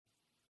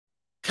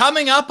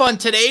Coming up on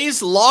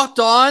today's Locked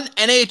On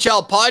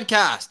NHL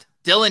podcast,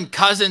 Dylan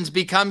Cozens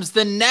becomes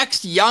the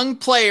next young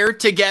player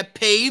to get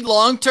paid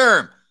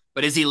long-term.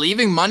 But is he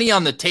leaving money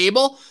on the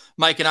table?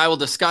 Mike and I will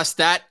discuss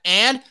that.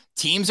 And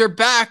teams are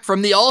back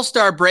from the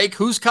All-Star break.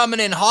 Who's coming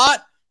in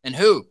hot and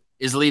who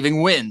is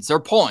leaving wins or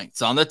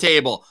points on the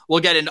table? We'll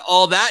get into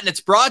all that. And it's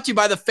brought to you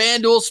by the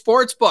FanDuel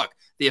Sportsbook,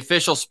 the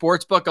official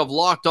sportsbook of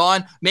Locked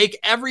On. Make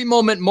every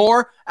moment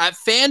more at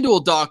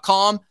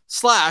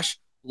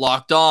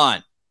FanDuel.com/Locked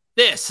On.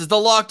 This is the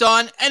Locked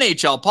On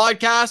NHL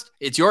podcast.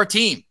 It's your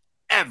team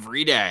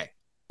every day.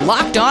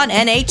 Locked On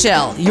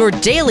NHL, your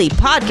daily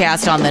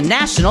podcast on the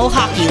National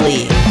Hockey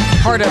League.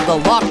 Part of the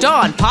Locked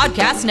On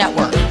Podcast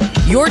Network,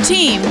 your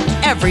team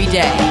every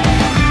day.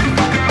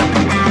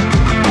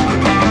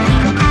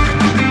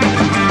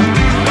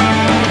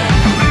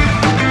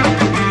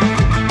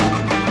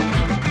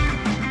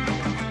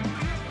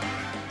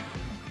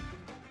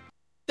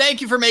 Thank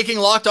you for making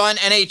Locked On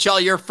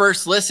NHL your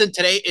first listen.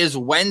 Today is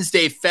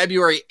Wednesday,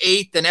 February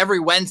 8th, and every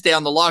Wednesday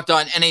on the Locked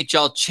On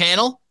NHL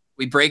channel,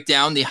 we break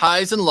down the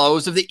highs and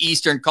lows of the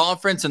Eastern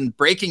Conference and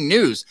breaking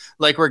news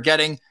like we're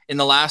getting in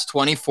the last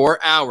 24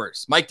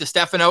 hours. Mike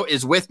DiStefano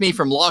is with me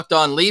from Locked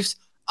On Leafs.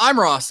 I'm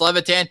Ross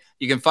Levitan.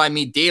 You can find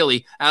me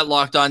daily at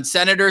Locked On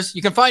Senators.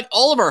 You can find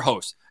all of our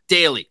hosts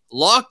daily,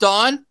 Locked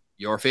On,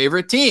 your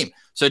favorite team.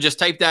 So just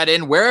type that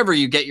in wherever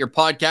you get your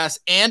podcasts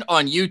and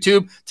on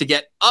YouTube to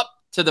get up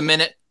to the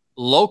minute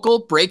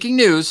local breaking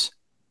news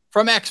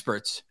from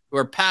experts who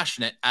are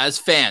passionate as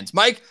fans.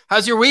 Mike,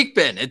 how's your week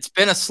been? It's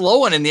been a slow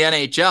one in the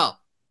NHL.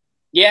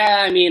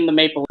 Yeah, I mean, the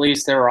Maple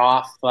Leafs, they're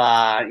off,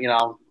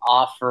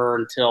 off for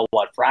until,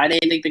 Friday?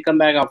 I think they come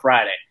back on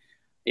Friday.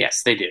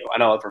 Yes, they do. I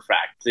know it for a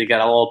fact. They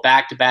got a little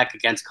back-to-back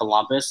against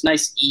Columbus.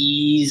 Nice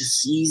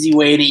easy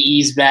way to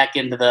ease back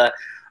into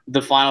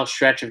the final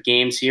stretch of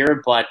games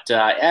here. But,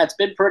 it's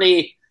been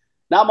pretty –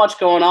 not much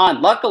going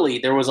on. Luckily,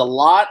 there was a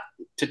lot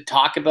to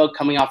talk about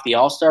coming off the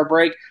All-Star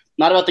break.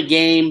 Not about the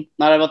game,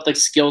 not about the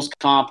skills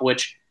comp,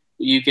 which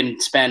you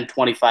can spend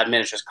 25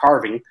 minutes just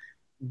carving,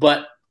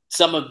 but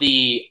some of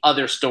the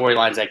other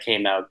storylines that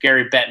came out.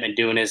 Gary Bettman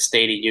doing his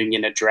State of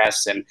Union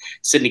address and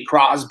Sidney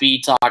Crosby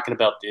talking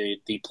about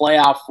the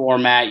playoff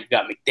format. You've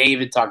got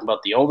McDavid talking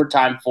about the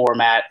overtime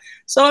format.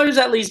 So there's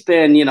at least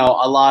been,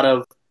 a lot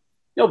of,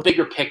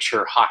 bigger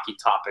picture hockey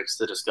topics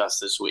to discuss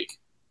this week.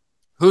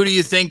 Who do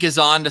you think is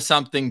on to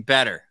something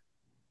better?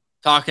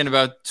 Talking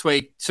about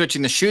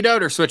switching the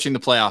shootout or switching the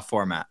playoff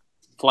format?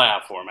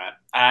 Playoff format.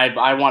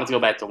 I wanted to go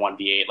back to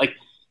 1v8.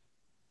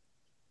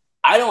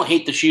 I don't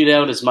hate the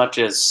shootout as much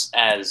as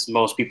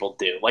most people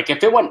do.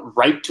 If it went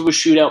right to a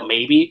shootout,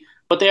 maybe,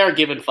 but they are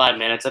given 5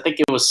 minutes. I think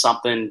it was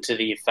something to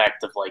the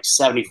effect of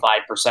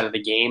 75% of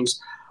the games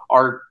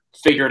are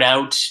figured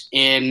out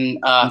in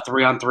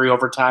 3-on-3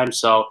 overtime.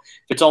 So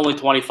if it's only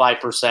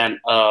 25%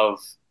 of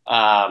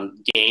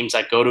games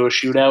that go to a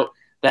shootout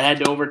that head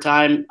to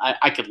overtime,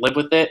 I could live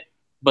with it.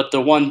 But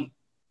the way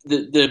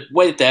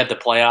that they have the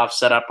playoffs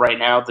set up right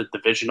now, the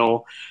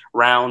divisional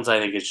rounds, I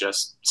think is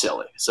just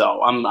silly.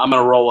 So I'm going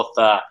to roll with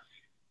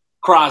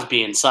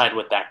Crosby and side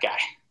with that guy.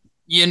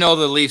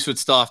 The Leafs would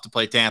still have to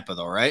play Tampa,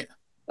 though, right?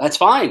 That's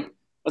fine.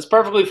 That's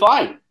perfectly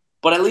fine.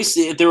 But at least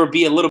there would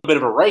be a little bit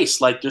of a race.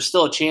 There's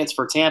still a chance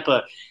for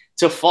Tampa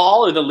to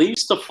fall or the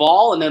Leafs to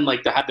fall, and then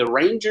to have the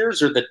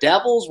Rangers or the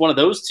Devils, one of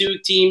those two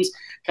teams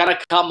kind of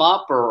come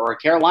up, or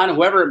Carolina,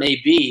 whoever it may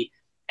be,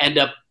 end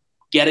up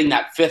getting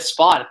that fifth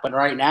spot. But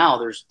right now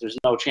there's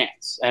no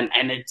chance. And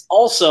it's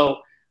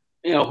also,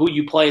 who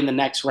you play in the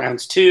next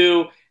rounds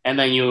too, and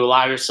then you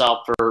allow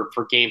yourself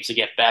for games to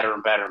get better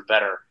and better and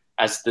better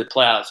as the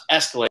playoffs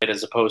escalate,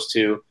 as opposed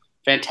to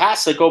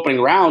fantastic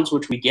opening rounds,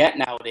 which we get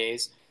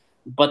nowadays.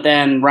 But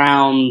then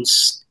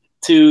rounds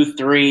 2,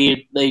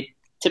 3, they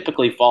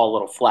typically fall a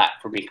little flat,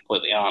 for being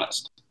completely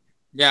honest.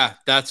 Yeah,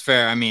 that's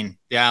fair. I mean,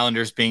 the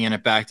Islanders being in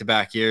it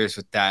back-to-back years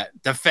with that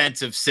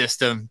defensive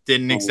system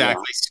didn't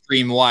exactly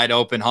scream wide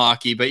open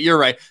hockey, but you're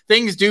right.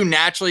 Things do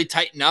naturally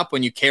tighten up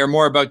when you care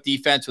more about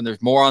defense, when there's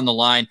more on the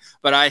line.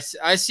 But I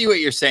see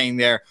what you're saying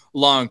there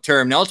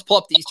long-term. Now let's pull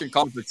up the Eastern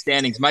Conference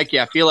standings. Mikey,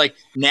 I feel like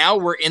now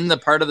we're in the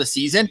part of the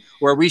season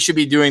where we should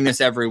be doing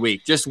this every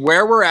week. Just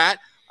where we're at,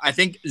 I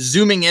think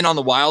zooming in on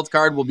the wild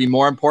card will be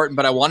more important,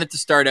 but I wanted to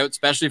start out,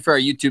 especially for our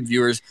YouTube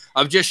viewers,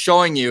 of just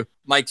showing you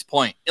Mike's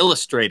point,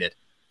 illustrated.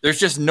 There's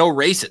just no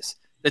races.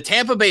 The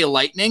Tampa Bay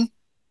Lightning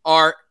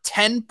are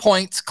 10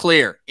 points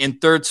clear in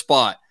third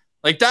spot.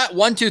 That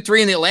 1, 2,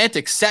 3 in the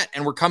Atlantic set,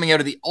 and we're coming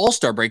out of the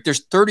All-Star break.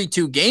 There's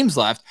 32 games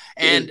left,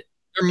 and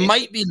there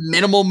might be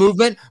minimal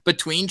movement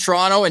between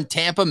Toronto and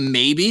Tampa,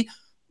 maybe,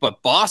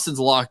 but Boston's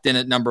locked in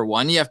at number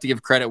 1. You have to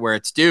give credit where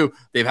it's due.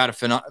 They've had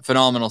a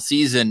phenomenal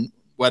season,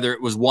 whether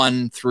it was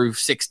 1 through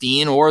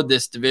 16 or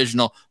this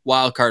divisional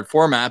wildcard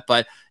format.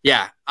 But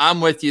yeah,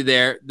 I'm with you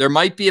there. There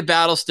might be a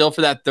battle still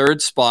for that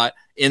third spot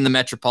in the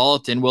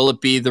Metropolitan. Will it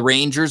be the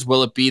Rangers?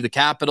 Will it be the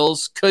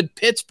Capitals? Could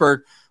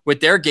Pittsburgh, with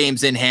their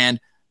games in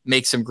hand,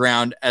 make some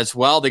ground as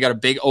well. They got a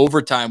big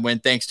overtime win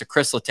thanks to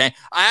Chris Letang.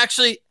 I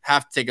actually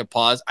have to take a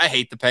pause. I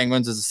hate the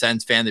Penguins as a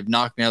Sens fan. They've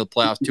knocked me out of the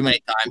playoffs too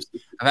many times.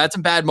 I've had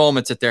some bad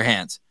moments at their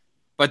hands.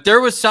 But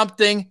there was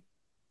something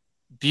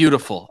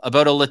beautiful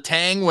about a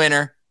Letang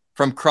winner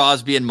from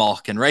Crosby and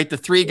Malkin, right? The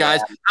three guys.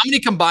 How many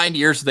combined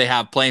years do they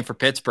have playing for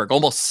Pittsburgh?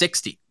 Almost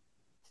 60.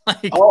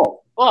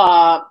 No.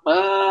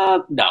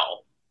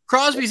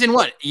 Crosby's in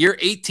what? Year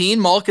 18?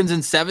 Malkin's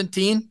in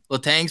 17?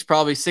 Letang's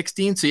probably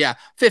 16. So,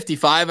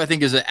 55, I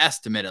think, is an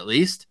estimate at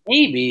least.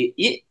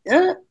 Maybe.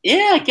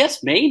 I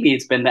guess maybe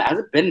it's been that. Has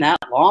it been that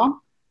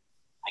long?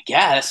 I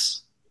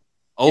guess.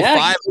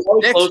 05.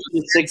 Closer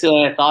to 60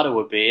 than I thought it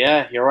would be.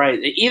 Yeah, you're right.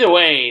 Either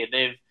way,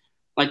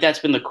 that's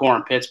been the core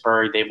in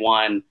Pittsburgh. They've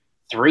won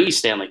 3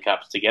 Stanley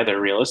Cups together,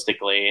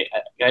 realistically.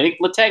 I think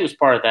Letang was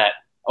part of that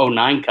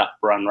 09 Cup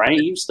run, right?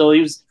 He was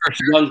a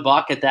young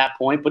buck at that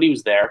point, but he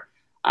was there.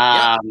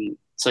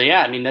 So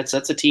I mean that's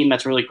a team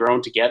that's really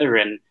grown together,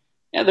 and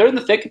they're in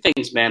the thick of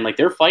things, man. Like,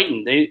 they're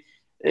fighting.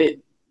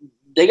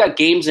 They got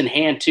games in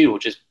hand too,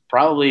 which is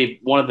probably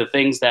one of the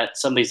things that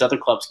some of these other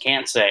clubs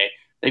can't say.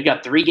 They've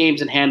got 3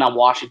 games in hand on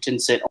Washington,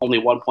 sit only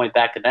 1 point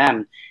back of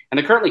them, and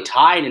they're currently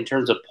tied in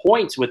terms of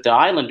points with the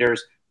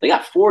Islanders. They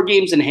got 4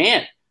 games in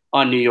hand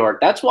on New York.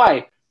 That's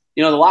why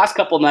the last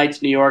couple of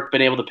nights New York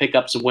been able to pick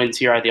up some wins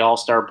here at the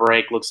All-Star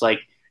break. Looks like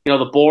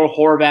the Bo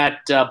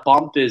Horvat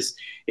bump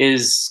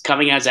is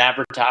coming as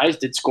advertised.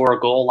 Did score a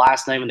goal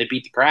last night when they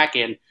beat the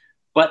Kraken.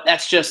 But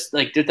that's just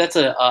that's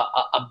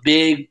a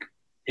big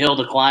hill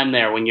to climb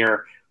there when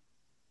you're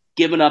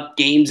giving up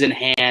games in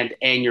hand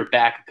and you're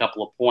back a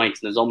couple of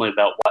points. And there's only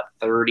about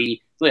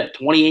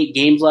 28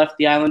 games left,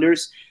 the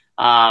Islanders.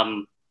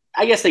 I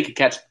guess they could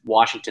catch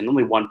Washington.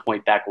 Only 1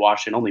 point back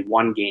Washington, only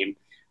 1 game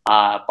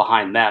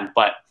behind them.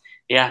 But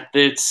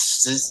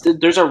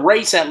there's a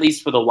race at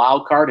least for the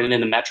wild card, and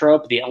in the Metro,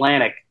 but the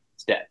Atlantic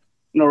is dead.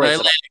 No race. The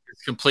Atlantic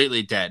is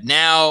completely dead.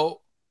 Now,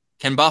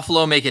 can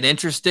Buffalo make it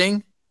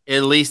interesting,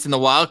 at least in the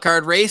wild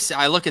card race?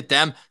 I look at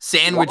them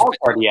sandwiched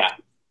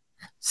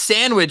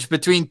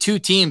between 2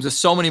 teams with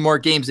so many more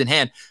games in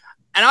hand.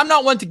 And I'm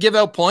not one to give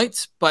out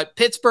points, but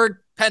Pittsburgh,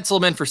 pencil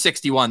them in for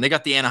 61. They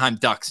got the Anaheim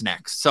Ducks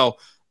next. So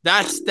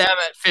that's them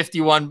at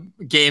 51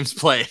 games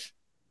played.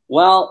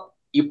 Well,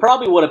 you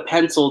probably would have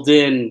penciled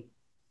in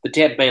the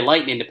Tampa Bay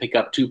Lightning to pick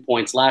up 2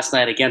 points last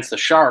night against the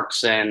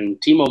Sharks, and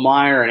Timo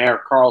Meier and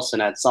Erik Karlsson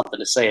had something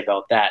to say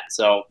about that.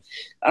 So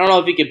I don't know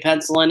if you can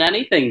pencil in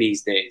anything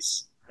these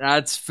days.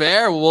 That's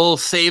fair. We'll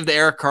save the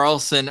Erik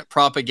Karlsson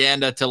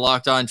propaganda to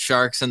Locked On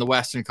Sharks in the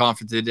Western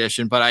Conference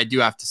edition, but I do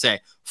have to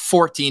say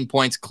 14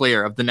 points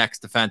clear of the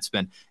next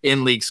defenseman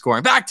in league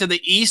scoring. Back to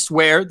the East,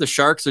 where the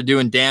Sharks are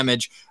doing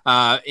damage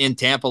in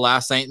Tampa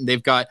last night, and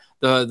they've got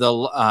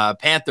the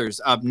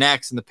Panthers up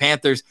next, and the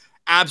Panthers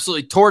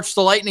absolutely torched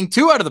the Lightning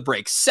 2 out of the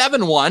break,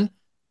 7-1,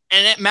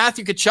 and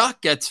Matthew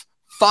Tkachuk gets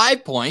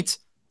 5 points,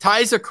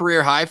 ties a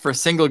career high for a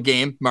single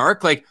game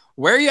mark. Like,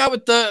 where are you at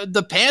with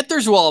the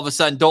Panthers, who all of a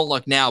sudden don't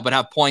look now but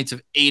have points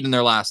of 8 in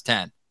their last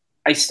 10?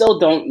 I still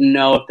don't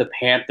know if the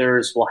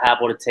Panthers will have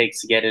what it takes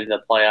to get into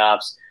the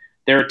playoffs.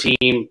 Their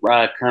team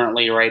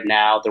currently right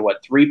now, they're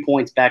 3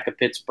 points back of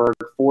Pittsburgh,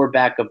 4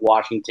 back of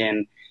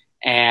Washington,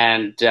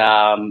 and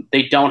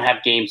they don't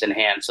have games in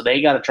hand. So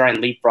they got to try and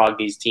leapfrog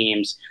these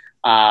teams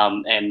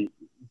and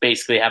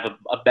basically have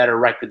a better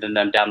record than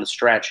them down the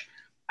stretch.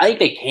 I think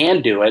they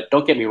can do it.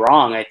 Don't get me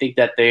wrong. I think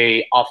that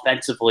they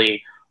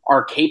offensively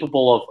are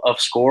capable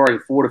of scoring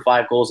 4 to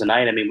 5 goals a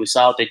night. I mean, we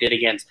saw what they did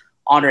against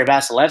Andrei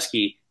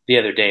Vasilevsky the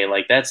other day.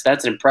 Like, that's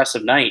an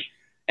impressive night.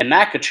 And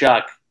Matt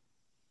Tkachuk,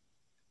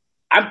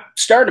 I'm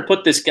starting to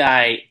put this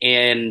guy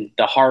in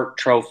the Hart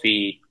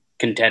Trophy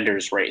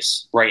contenders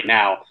race right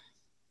now.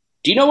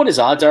 Do you know what his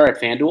odds are at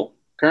FanDuel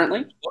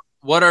currently?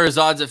 What are his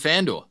odds at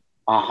FanDuel?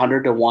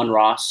 100-1,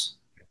 Ross.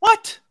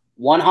 What?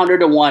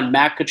 100-1,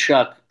 Matt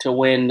Tkachuk to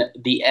win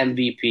the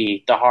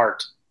MVP, the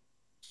Hart.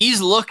 He's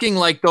looking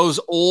like those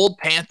old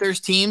Panthers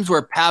teams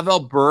where Pavel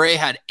Bure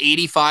had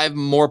 85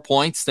 more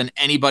points than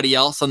anybody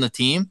else on the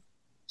team.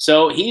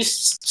 So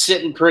he's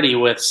sitting pretty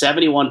with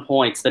 71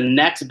 points. The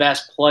next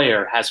best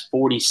player has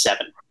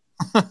 47.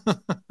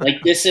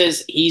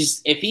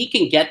 If he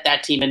can get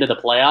that team into the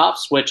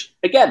playoffs, which,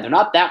 again, they're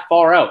not that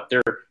far out.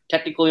 They're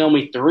technically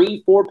only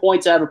 3-4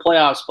 points out of a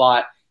playoff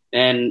spot,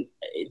 and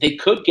they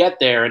could get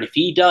there. And if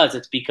he does,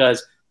 it's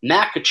because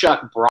Matt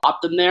Tkachuk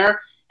brought them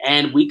there,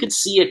 and we could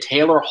see a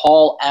Taylor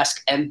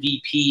Hall-esque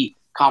MVP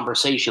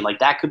conversation. Like,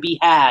 that could be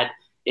had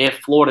if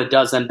Florida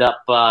does end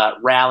up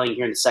rallying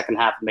here in the second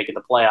half and making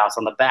the playoffs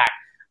on the back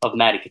of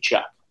Matty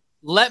Tkachuk.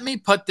 Let me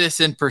put this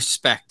in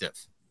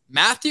perspective.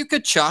 Matthew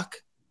Tkachuk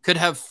could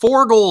have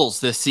 4 goals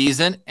this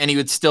season, and he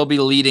would still be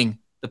leading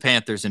the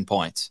Panthers in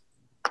points.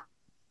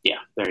 Yeah,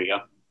 there you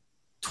go.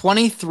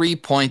 23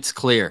 points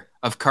clear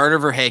of Carter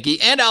Verhaeghe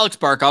and Alex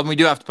Barkov. And we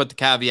do have to put the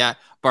caveat,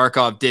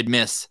 Barkov did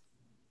miss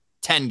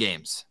 10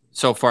 games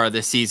so far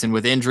this season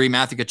with injury.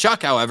 Matthew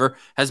Tkachuk, however,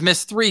 has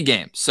missed 3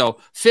 games. So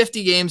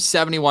 50 games,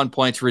 71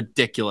 points.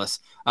 Ridiculous.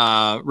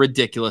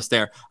 Ridiculous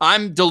there.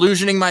 I'm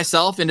delusioning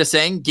myself into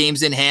saying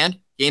games in hand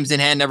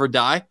never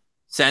die.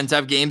 Sens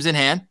have games in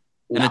hand.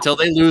 And No. until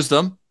they lose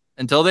them,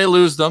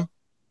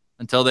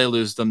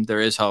 there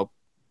is hope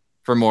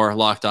for more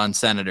Locked On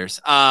Senators.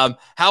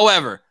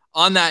 However,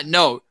 on that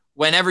note,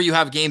 whenever you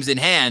have games in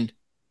hand,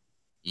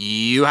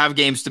 you have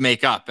games to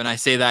make up. And I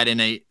say that in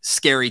a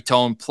scary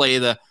tone. Play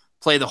the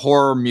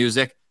horror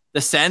music.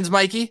 The Sens,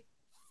 Mikey,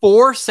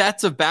 4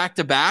 sets of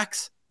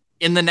back-to-backs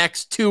in the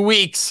next 2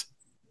 weeks.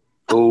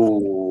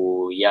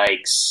 Oh,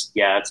 yikes.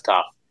 Yeah, it's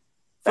tough.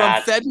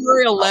 From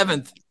February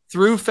 11th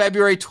through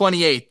February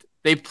 28th,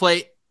 they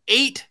play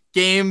 8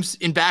 games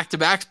in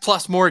back-to-backs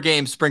plus more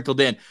games sprinkled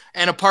in.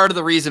 And a part of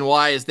the reason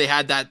why is they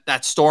had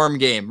that Storm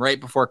game right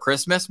before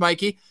Christmas,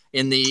 Mikey,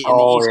 in the East.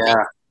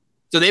 Yeah.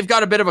 So they've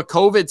got a bit of a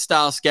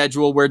COVID-style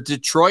schedule where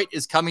Detroit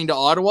is coming to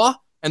Ottawa,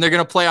 and they're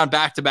going to play on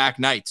back-to-back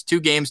nights. 2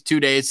 games, 2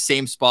 days,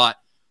 same spot.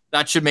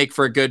 That should make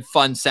for a good,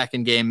 fun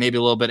second game, maybe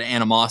a little bit of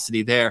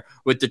animosity there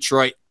with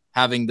Detroit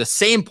having the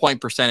same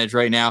point percentage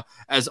right now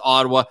as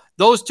Ottawa.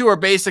 Those two are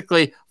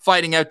basically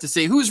fighting out to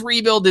see whose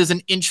rebuild is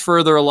an inch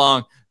further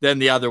along than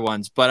the other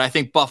ones. But I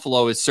think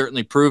Buffalo is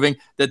certainly proving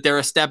that they're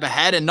a step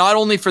ahead. And not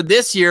only for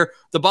this year,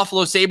 the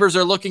Buffalo Sabres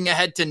are looking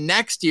ahead to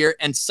next year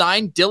and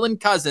signed Dylan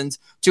Cousins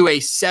to a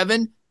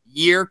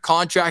 7-year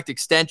contract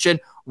extension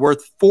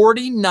worth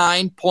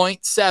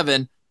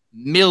 $49.7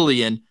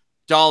 million.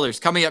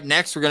 Coming up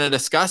next, we're going to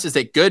discuss, is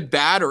it good,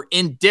 bad, or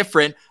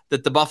indifferent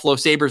that the Buffalo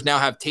Sabres now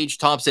have Tage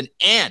Thompson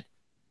and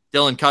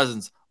Dylan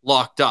Cousins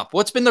locked up?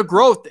 What's been the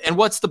growth and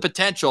what's the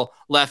potential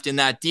left in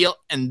that deal?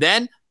 And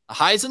then the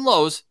highs and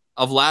lows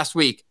of last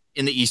week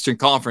in the Eastern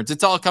Conference.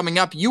 It's all coming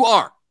up. You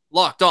are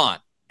Locked On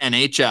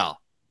NHL.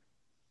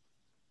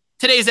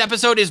 Today's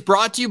episode is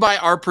brought to you by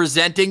our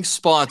presenting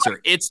sponsor.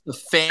 It's the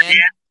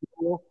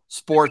FanDuel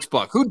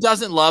Sportsbook. Who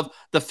doesn't love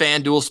the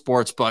FanDuel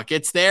Sportsbook?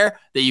 It's there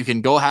that you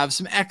can go have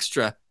some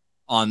extra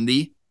on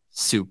the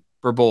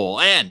Super Bowl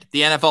and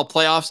the NFL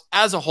playoffs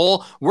as a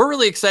whole. We're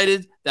really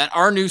excited that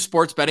our new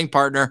sports betting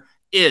partner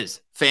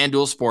is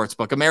FanDuel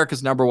Sportsbook,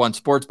 America's #1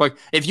 sportsbook.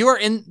 If you are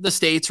in the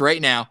States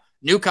right now,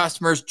 new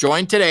customers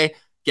join today,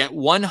 get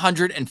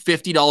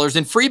 $150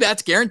 in free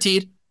bets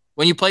guaranteed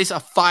when you place a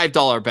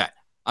 $5 bet.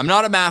 I'm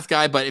not a math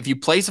guy, but if you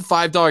place a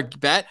 $5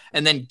 bet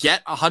and then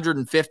get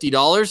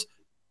 $150,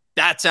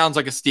 that sounds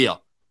like a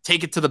steal.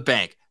 Take it to the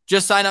bank.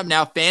 Just sign up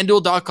now,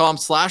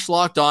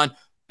 FanDuel.com/lockedon.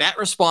 Bet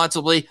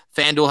responsibly.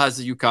 FanDuel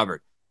has you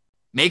covered.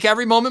 Make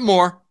every moment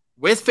more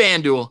with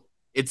FanDuel.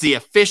 It's the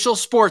official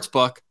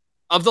sportsbook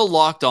of the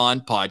Locked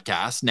On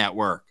Podcast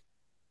Network.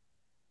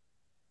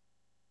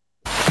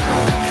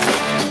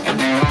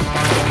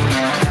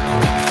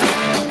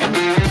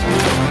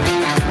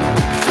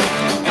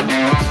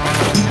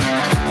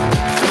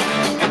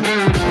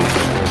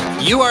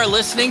 You are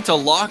listening to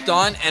Locked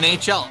On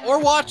NHL or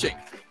watching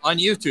on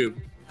YouTube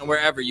and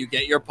wherever you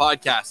get your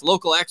podcasts.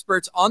 Local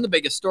experts on the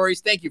biggest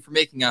stories. Thank you for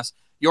making us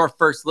your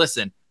first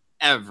listen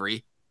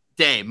every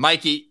day.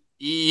 Mikey,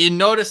 you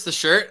noticed the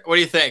shirt? What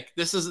do you think?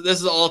 This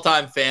is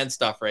all-time fan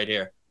stuff right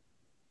here.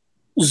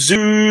 Zub.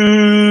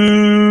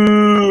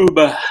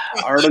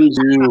 Artem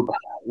Zub.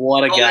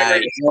 What a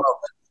guy.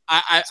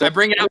 I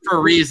bring it up for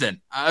a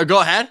reason. Go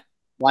ahead.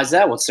 Why is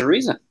that? What's the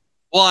reason?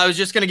 Well, I was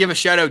just going to give a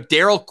shout out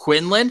Daryl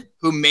Quinlan,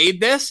 who made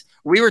this.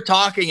 We were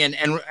talking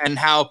and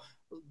how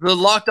the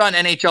Locked On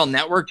NHL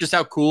Network, just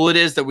how cool it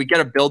is that we get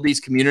to build these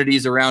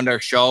communities around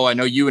our show. I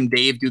know you and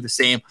Dave do the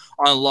same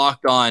on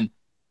Locked On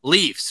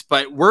Leafs,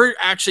 but we're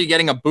actually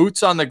getting a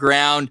boots on the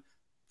ground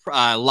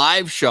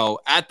live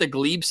show at the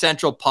Glebe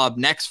Central Pub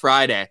next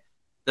Friday.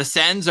 The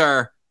Sens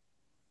are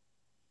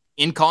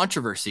in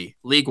controversy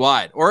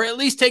league-wide, or at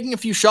least taking a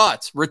few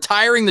shots,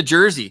 retiring the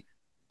jersey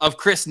of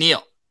Chris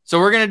Neil. So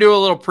we're going to do a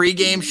little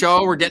pregame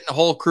show. We're getting the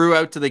whole crew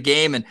out to the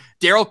game. And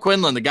Daryl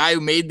Quinlan, the guy who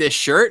made this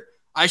shirt,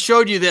 I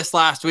showed you this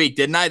last week,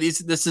 didn't I?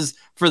 This is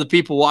for the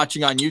people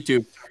watching on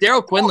YouTube.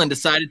 Daryl Quinlan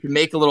decided to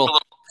make a little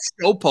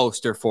show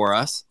poster for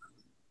us.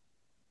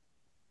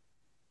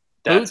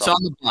 Boots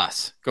on the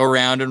bus. Go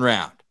round and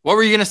round. What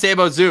were you going to say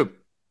about Zub?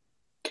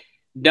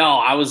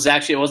 No, it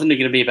wasn't going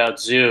to be about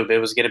Zub. It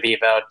was going to be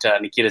about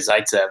Nikita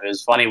Zaitsev. It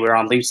was funny. We were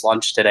on Leafs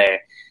lunch today.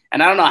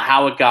 And I don't know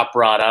how it got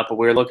brought up, but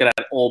we were looking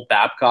at old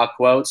Babcock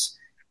quotes,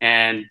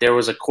 and there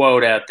was a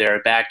quote out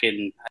there back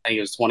in, I think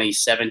it was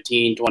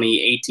 2017,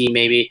 2018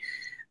 maybe,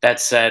 that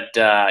said,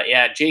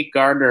 Jake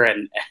Gardiner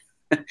and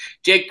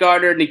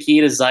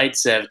Nikita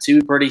Zaitsev,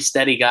 2 pretty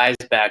steady guys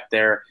back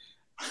there,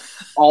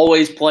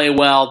 always play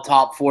well,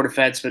 top 4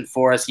 defensemen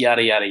for us,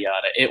 yada, yada,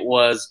 yada. It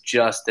was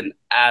just an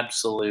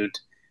absolute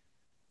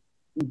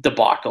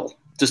debacle,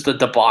 just a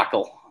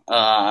debacle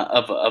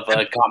of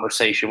a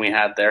conversation we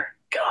had there.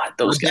 God,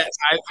 those guys.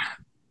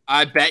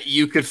 I bet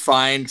you could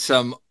find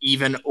some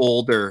even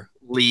older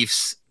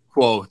Leafs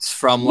quotes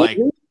from like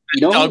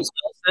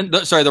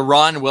the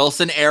Ron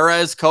Wilson era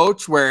as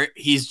coach, where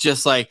he's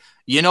just like,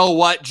 you know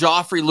what,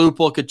 Joffrey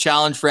Lupul could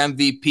challenge for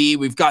MVP.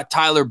 We've got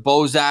Tyler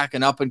Bozak,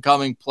 an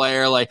up-and-coming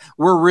player. Like,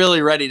 we're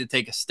really ready to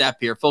take a step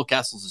here. Phil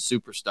Kessel's a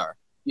superstar.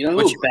 You know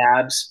who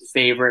Bab's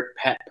favorite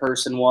pet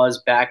person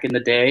was back in the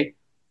day?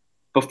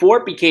 Before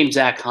it became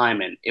Zach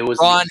Hyman, it was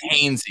Ron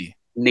Hainsey.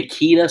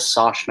 Nikita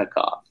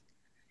Soshnikov.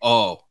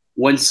 Oh.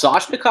 When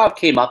Soshnikov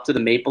came up to the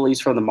Maple Leafs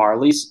from the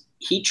Marlies,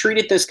 he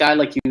treated this guy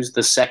like he was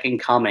the second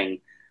coming,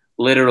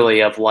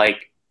 literally, of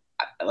like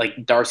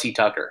Darcy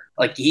Tucker.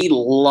 Like, he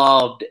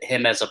loved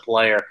him as a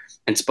player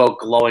and spoke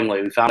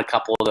glowingly. We found a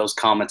couple of those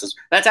comments.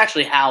 That's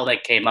actually how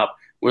that came up.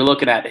 We're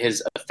looking at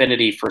his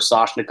affinity for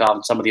Soshnikov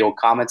and some of the old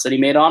comments that he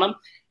made on him.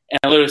 And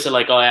I literally said,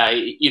 like, oh, yeah,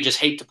 you just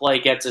hate to play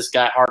against this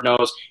guy. Hard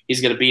knows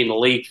he's going to be in the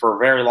league for a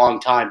very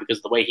long time because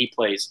of the way he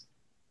plays.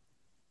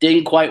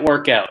 Didn't quite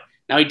work out.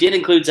 Now, he did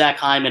include Zach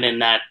Hyman in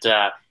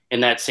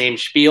that same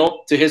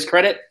spiel, to his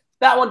credit.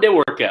 That one did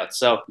work out.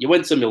 So you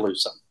win some, you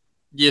lose some.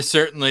 You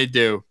certainly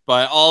do,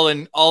 but all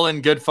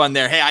in good fun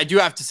there. Hey, I do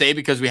have to say,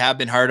 because we have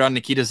been hard on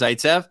Nikita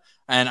Zaitsev,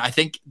 and I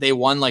think they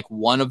won like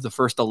one of the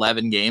first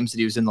 11 games that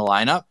he was in the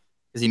lineup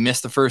because he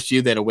missed the first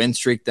few. They had a win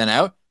streak, then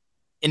out.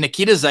 In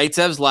Nikita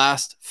Zaitsev's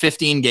last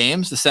 15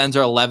 games, the Sens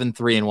are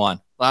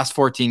 11-3-1. Last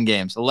 14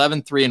 games,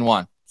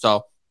 11-3-1.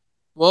 So,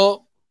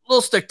 well,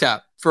 little stick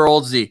tap for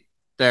old Z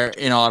there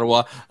in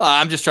Ottawa.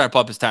 I'm just trying to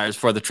pump his tires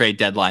for the trade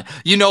deadline.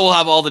 You know, we'll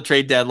have all the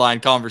trade deadline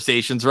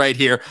conversations right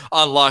here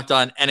on Locked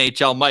On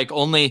NHL. Mike,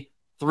 only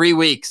 3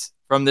 weeks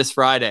from this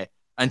Friday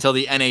until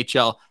the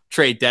NHL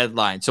trade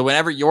deadline. So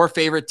whenever your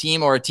favorite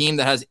team or a team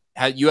that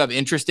you have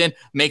interest in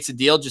makes a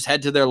deal, just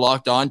head to their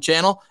Locked On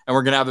channel, and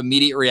we're going to have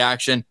immediate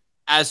reaction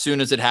as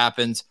soon as it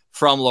happens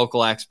from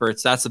local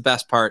experts. That's the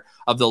best part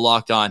of the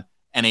Locked On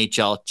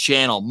NHL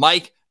channel.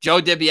 Mike, Joe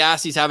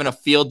DiBiase's having a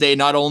field day.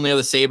 Not only are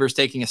the Sabres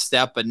taking a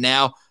step, but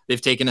now they've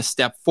taken a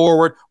step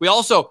forward. We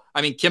also,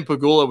 Kim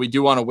Pegula, we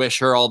do want to wish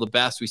her all the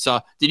best.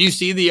 Did you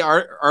see the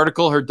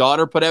article her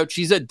daughter put out?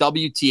 She's a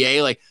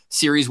WTA, like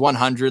Series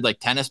 100, like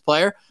tennis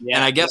player. Yeah.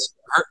 And I guess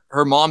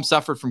her mom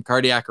suffered from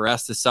cardiac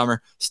arrest this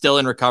summer, still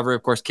in recovery.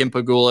 Of course, Kim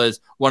Pegula is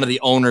one of the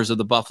owners of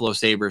the Buffalo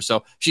Sabres.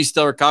 So she's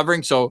still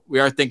recovering. So we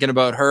are thinking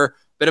about her,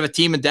 bit of a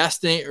team of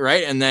destiny,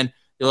 right? And then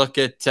you look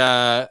at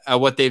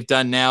what they've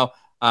done now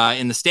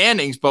in the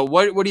standings. But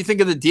what do you think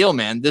of the deal,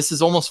 man? This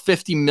is almost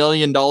 $50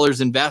 million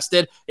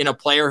invested in a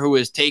player who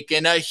has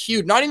taken a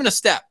huge, not even a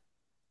step,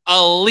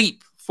 a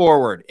leap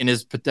forward in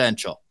his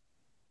potential.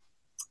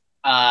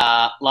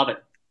 Love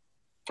it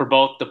for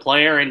both the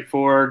player and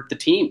for the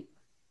team.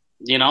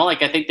 You know,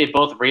 like, I think they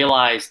both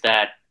realized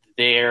that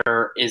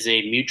there is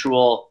a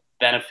mutual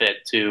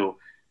benefit to,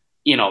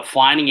 you know,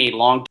 finding a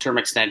long-term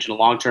extension, a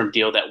long-term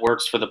deal that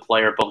works for the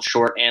player, both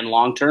short and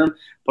long-term,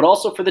 but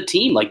also for the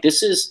team. Like,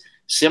 this is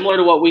similar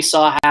to what we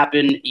saw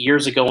happen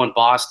years ago in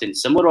Boston,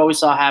 similar to what we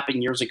saw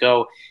happen years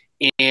ago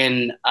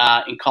in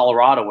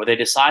Colorado, where they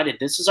decided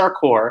this is our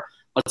core.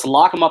 Let's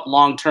lock them up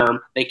long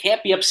term. They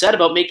can't be upset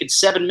about making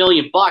 $7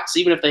 million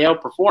even if they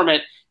outperform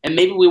it, and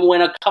maybe we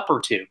win a cup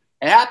or two.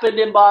 It happened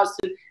in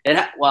Boston.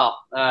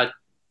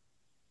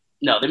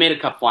 No, they made a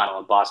cup final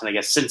in Boston, I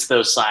guess, since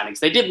those signings.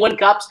 They did win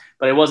cups,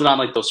 but it wasn't on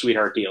like those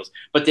sweetheart deals.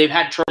 But they've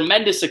had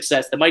tremendous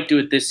success. They might do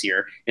it this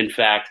year. In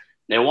fact,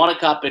 they won a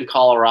cup in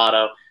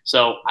Colorado.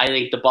 So I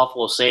think the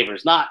Buffalo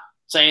Sabres, not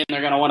saying they're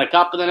going to win a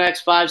cup in the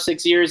next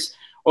 5-6 years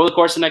over the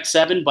course of the next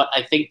 7, but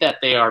I think that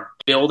they are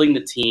building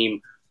the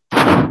team.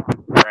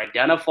 They're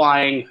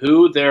identifying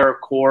who their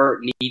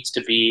core needs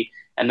to be,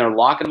 and they're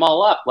locking them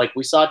all up. Like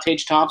we saw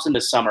Tage Thompson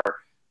this summer.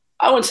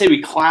 I wouldn't say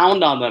we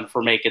clowned on them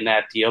for making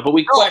that deal, but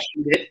we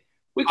questioned it.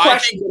 We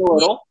questioned it a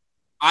little.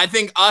 I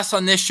think us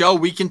on this show,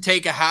 we can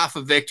take a half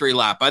a victory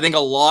lap. I think a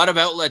lot of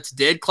outlets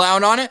did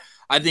clown on it.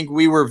 I think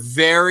we were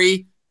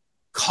very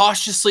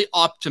cautiously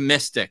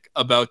optimistic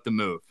about the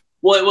move.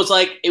 Well, it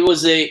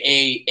was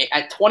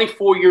at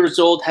 24 years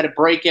old, had a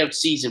breakout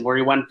season where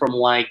he went from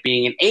like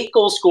being an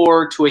 8-goal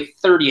scorer to a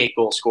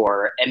 38-goal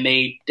scorer, and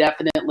they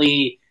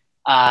definitely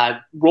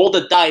rolled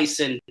the dice,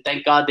 and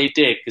thank God they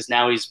did, because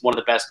now he's one of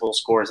the best goal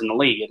scorers in the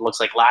league. It looks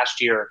like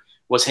last year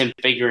was him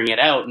figuring it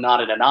out,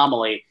 not an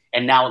anomaly,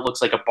 and now it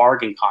looks like a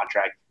bargain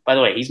contract. By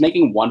the way, he's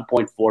making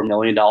 $1.4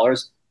 million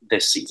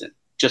this season.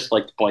 Just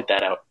like to point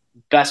that out.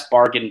 Best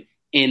bargain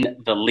in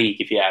the league,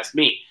 if you ask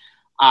me.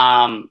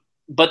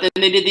 But then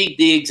they did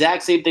the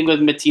exact same thing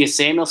with Matthias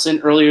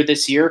Samuelsson earlier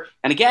this year.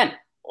 And again,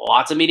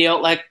 lots of media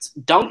outlets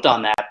dunked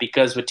on that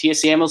because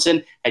Matthias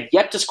Samuelsson had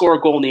yet to score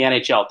a goal in the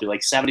NHL through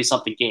like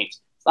 70-something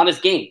games. It's not his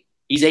game.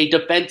 He's a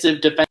defensive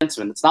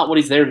defenseman. It's not what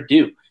he's there to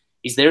do.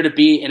 He's there to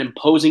be an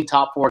imposing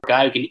top four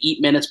guy who can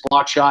eat minutes,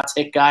 block shots,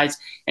 hit guys,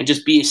 and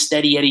just be a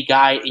steady Eddie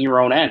guy in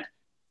your own end.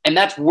 And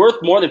that's worth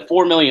more than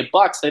 $4 million.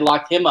 They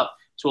locked him up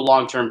to a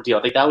long-term deal.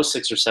 I think that was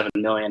 $6 or $7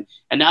 million.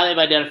 And now they've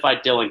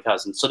identified Dylan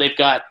Cozens. So they've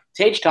got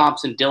Tage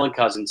Thompson, Dylan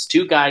Cozens,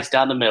 two guys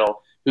down the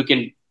middle who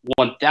can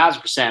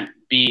 1,000%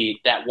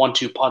 be that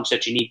 1-2 punch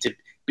that you need to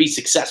be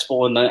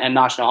successful in the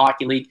National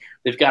Hockey League.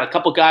 They've got a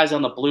couple guys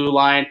on the blue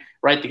line,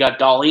 right? They got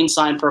Dahlin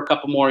signed for a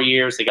couple more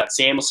years. They got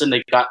Samuelsson.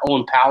 They got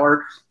Owen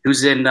Power, who's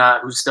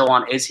still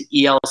on his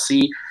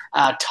ELC.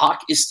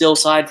 Tuck is still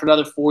signed for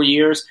another 4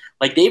 years.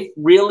 Like, they've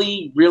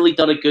really, really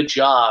done a good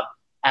job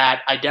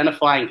at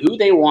identifying who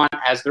they want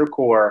as their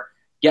core,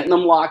 getting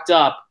them locked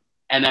up,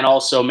 and then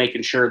also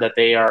making sure that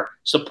they are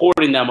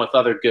supporting them with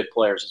other good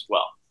players as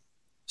well.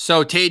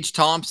 So Tage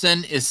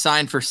Thompson is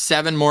signed for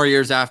 7 more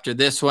years after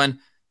this one.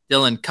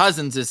 Dylan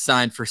Cousins is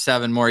signed for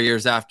 7 more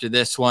years after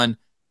this one.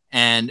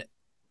 And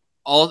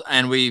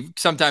we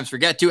sometimes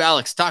forget too,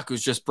 Alex Tuch,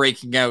 who's just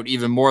breaking out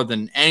even more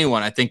than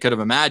anyone I think could have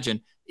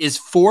imagined, is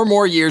 4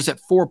 more years at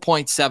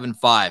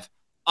 4.75.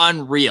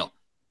 Unreal.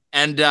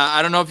 And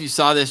I don't know if you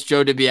saw this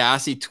Joe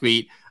DiBiase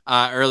tweet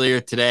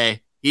earlier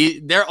today.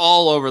 They're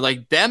all over.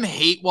 Like, them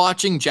hate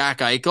watching Jack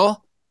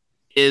Eichel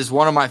is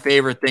one of my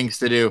favorite things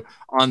to do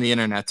on the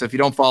internet. So if you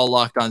don't follow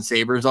Locked On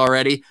Sabres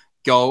already,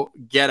 go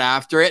get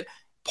after it.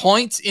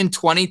 Points in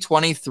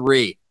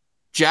 2023.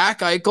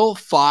 Jack Eichel,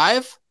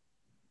 5.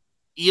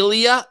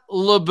 Ilya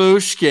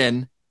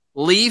Lyubushkin,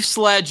 Leafs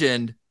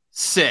legend,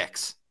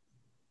 6.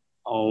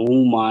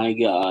 Oh my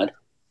God.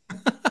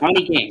 How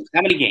many games?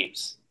 How many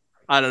games?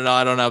 I don't know.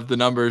 I don't have the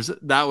numbers.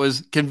 That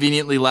was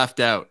conveniently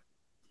left out.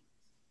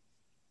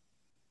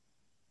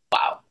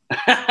 Wow.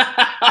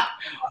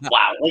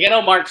 Wow. Like, I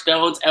know Mark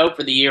Stone's out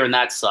for the year, and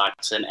that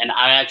sucks. And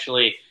I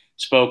actually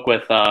spoke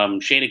with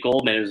Shayna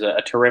Goldman, who's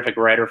a terrific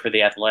writer for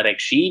The Athletic.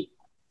 She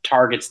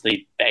targets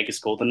the Vegas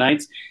Golden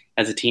Knights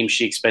as a team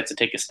she expects to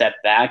take a step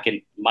back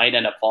and might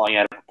end up falling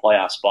out of a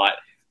playoff spot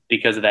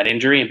because of that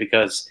injury and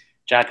because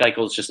Jack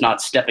Eichel is just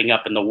not stepping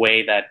up in the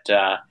way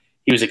that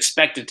he was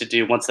expected to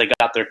do once they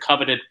got their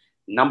coveted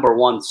number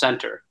 1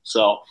 center.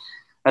 So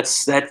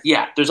that's that.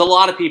 Yeah, there's a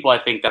lot of people I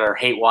think that are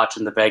hate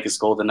watching the Vegas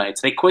Golden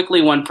Knights. They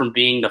quickly went from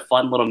being the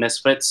fun little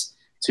misfits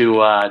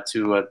to a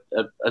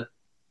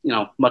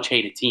much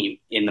hated team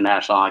in the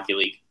National Hockey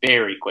League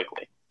very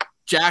quickly.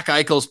 Jack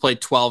Eichel's played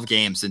 12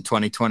 games in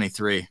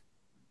 2023.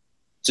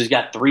 So he's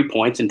got 3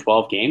 points in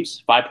 12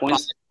 games, 5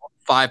 points.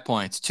 5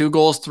 points, 2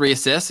 goals, 3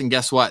 assists, and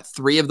guess what?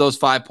 3 of those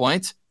 5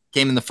 points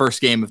came in the first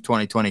game of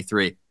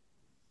 2023.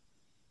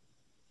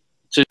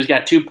 So he's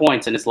got 2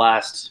 points in his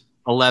last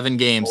 11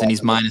 games, and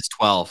he's minus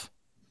 12.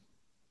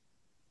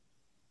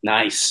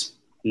 Nice.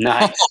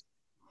 God.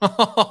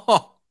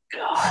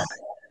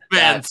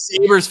 Man,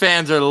 Sabres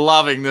fans are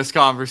loving this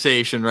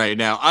conversation right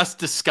now. Us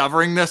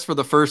discovering this for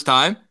the first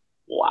time.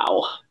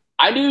 Wow.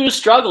 I knew he was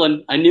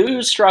struggling.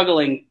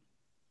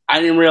 I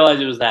didn't realize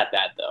it was that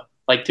bad, though.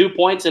 Like, 2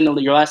 points in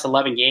your last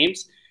 11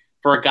 games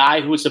for a guy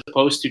who was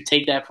supposed to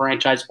take that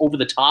franchise over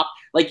the top.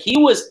 Like, they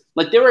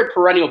were a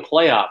perennial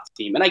playoff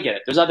team. And I get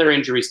it. There's other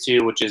injuries,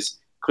 too, which is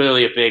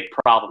clearly a big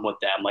problem with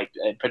them. Like,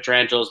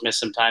 Petrangelo's missed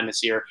some time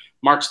this year.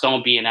 Mark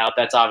Stone being out,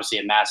 that's obviously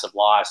a massive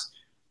loss.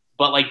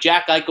 But, like,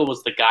 Jack Eichel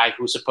was the guy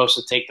who was supposed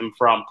to take them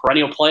from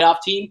perennial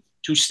playoff team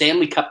to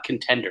Stanley Cup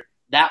contender.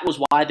 That was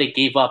why they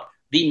gave up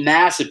the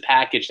massive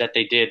package that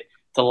they did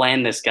to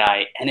land this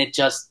guy. And it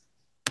just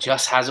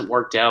hasn't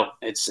worked out.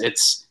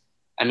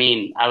 I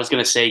mean, I was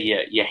going to say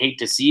you hate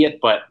to see it,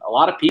 but a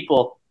lot of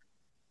people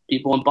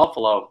in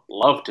Buffalo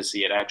love to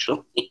see it,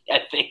 actually,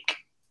 I think.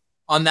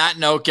 On that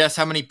note, guess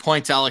how many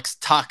points Alex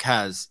Tuch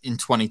has in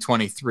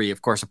 2023?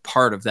 Of course, a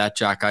part of that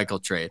Jack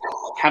Eichel trade.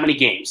 How many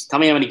games? Tell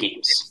me how many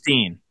games.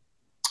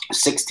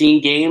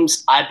 16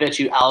 games. I bet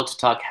you Alex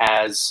Tuch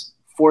has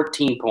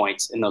 14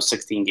 points in those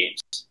 16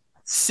 games.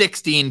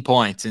 16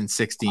 points in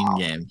 16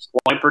 games.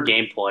 Point per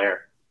game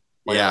player.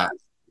 Yeah.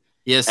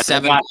 He has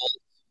 7 goals,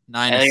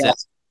 9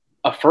 assists.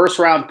 A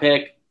first-round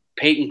pick,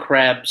 Peyton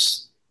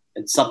Krebs,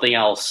 and something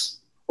else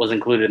was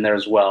included in there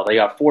as well. They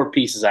got 4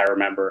 pieces, I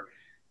remember,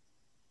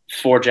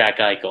 for Jack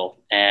Eichel.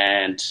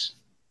 And,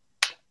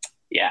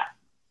 yeah,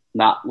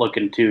 not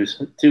looking too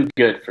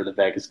good for the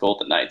Vegas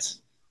Golden Knights.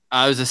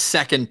 I was a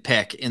second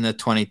pick in the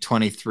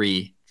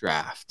 2023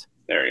 draft.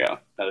 There you go.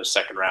 Another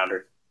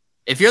second-rounder.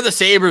 If you're the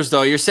Sabres,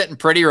 though, you're sitting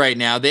pretty right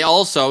now. They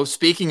also,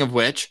 speaking of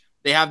which,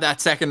 they have that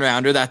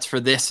second-rounder. That's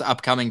for this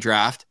upcoming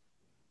draft.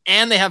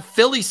 And they have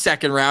Philly's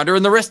second-rounder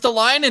in the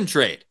Ristolainen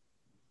trade.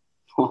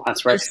 Oh,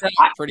 that's right.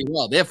 Pretty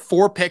well. They have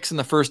 4 picks in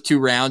the first 2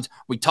 rounds.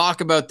 We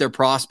talk about their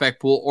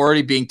prospect pool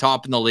already being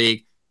top in the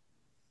league.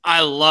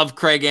 I love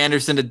Craig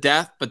Anderson to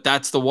death, but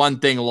that's the one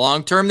thing.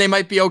 Long-term, they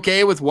might be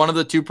okay with one of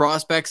the 2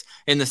 prospects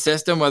in the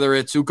system, whether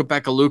it's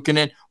Ukko-Pekka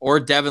Luukkonen or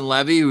Devin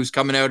Levy, who's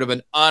coming out of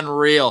an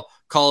unreal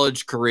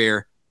college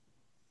career.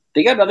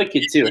 They got another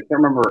kid, too. I can't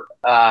remember.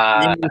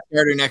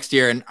 Starter next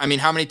year. And, I mean,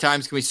 how many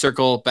times can we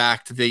circle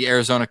back to the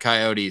Arizona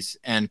Coyotes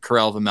and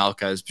Karel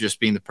Vejmelka as just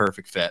being the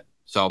perfect fit?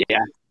 So, yeah.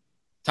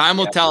 Time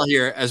will tell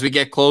here as we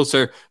get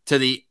closer to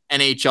the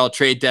NHL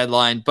trade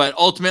deadline. But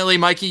ultimately,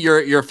 Mikey,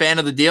 you're a fan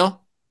of the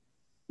deal?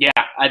 Yeah,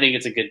 I think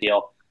it's a good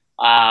deal.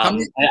 I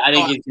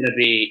think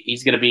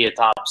he's gonna be a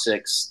top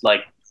 6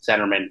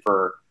 centerman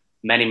for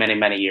many, many,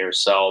 many years.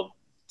 So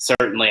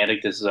certainly, I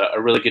think this is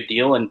a really good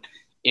deal, and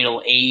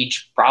it'll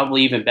age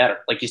probably even better.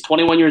 Like, he's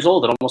 21 years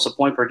old at almost a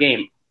point per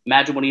game.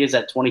 Imagine when he is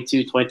at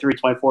 22, 23,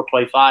 24,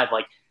 25.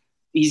 Like,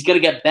 he's gonna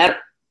get better.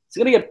 He's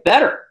gonna get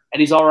better,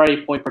 and he's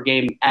already a point per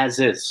game as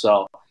is.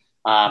 So,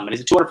 and he's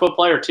a 200-foot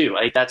player too.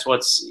 I think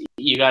that's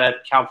you got to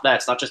count for that.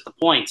 It's not just the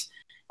points.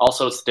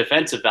 Also, it's the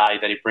defensive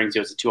value that he brings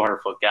you as a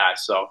 200-foot guy.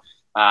 So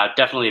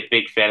definitely a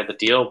big fan of the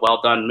deal.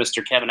 Well done,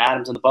 Mr. Kevin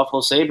Adams and the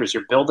Buffalo Sabres.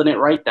 You're building it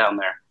right down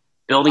there.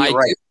 Building it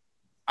right.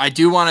 I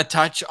do want to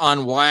touch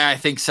on why I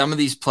think some of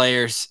these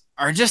players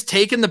are just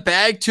taking the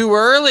bag too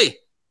early.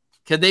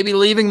 Could they be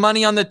leaving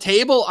money on the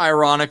table?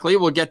 Ironically,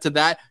 we'll get to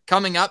that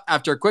coming up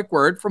after a quick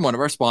word from one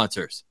of our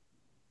sponsors.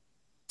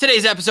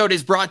 Today's episode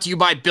is brought to you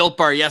by Built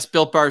Bar. Yes,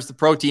 Built Bar is the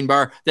protein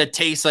bar that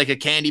tastes like a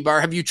candy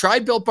bar. Have you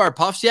tried Built Bar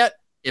Puffs yet?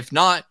 If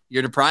not,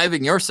 you're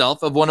depriving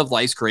yourself of one of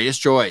life's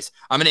greatest joys.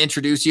 I'm going to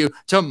introduce you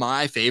to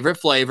my favorite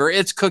flavor.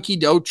 It's cookie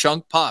dough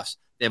chunk puffs.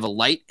 They have a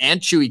light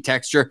and chewy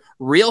texture,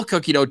 real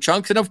cookie dough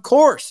chunks, and of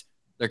course,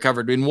 they're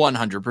covered in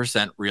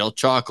 100% real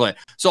chocolate.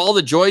 So all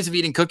the joys of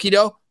eating cookie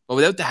dough, but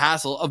without the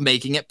hassle of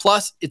making it.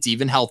 Plus, it's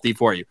even healthy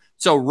for you.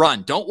 So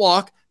run, don't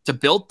walk, to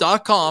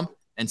Built.com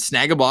and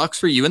snag a box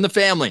for you and the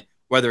family.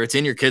 Whether it's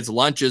in your kids'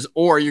 lunches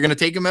or you're going to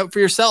take them out for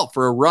yourself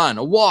for a run,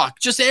 a walk,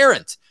 just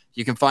errands.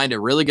 You can find a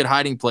really good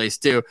hiding place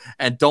too.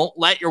 And don't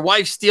let your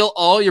wife steal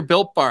all your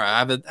Built Bar. I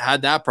haven't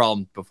had that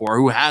problem before.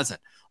 Who hasn't?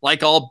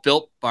 Like all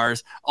Built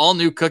Bars, all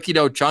new cookie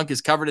dough chunk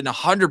is covered in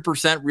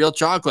 100% real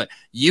chocolate.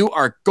 You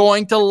are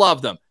going to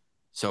love them.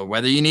 So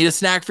whether you need a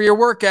snack for your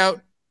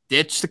workout,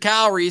 ditch the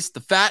calories,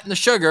 the fat, and the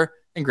sugar,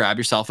 and grab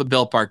yourself a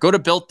Built Bar. Go to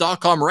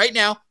Built.com right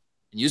now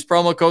and use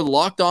promo code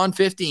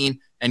LOCKEDON15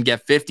 and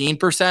get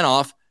 15%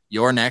 off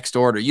your next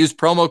order. Use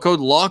promo code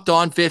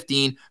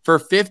LOCKEDON15 for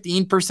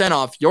 15%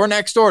 off your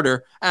next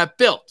order at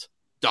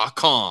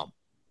Built.com.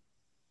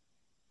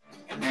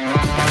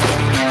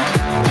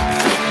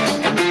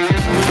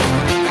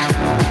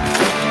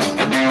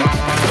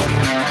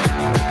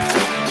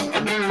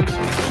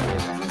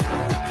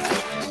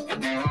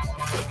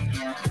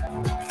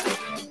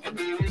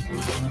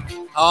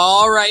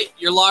 All right,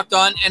 you're locked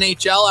on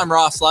NHL. I'm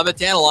Ross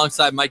Levitan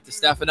alongside Mike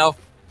DiStefano.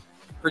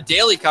 For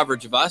daily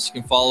coverage of us, you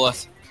can follow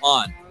us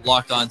on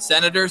Locked On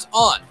Senators,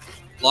 on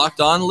Locked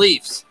On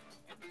Leafs.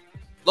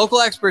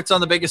 Local experts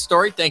on the biggest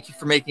story. Thank you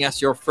for making us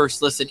your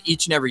first listen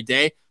each and every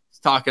day. I was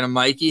talking to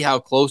Mikey how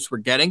close we're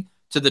getting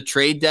to the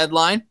trade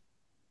deadline.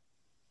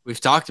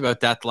 We've talked about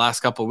that the last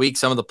couple of weeks,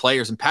 some of the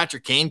players, and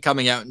Patrick Kane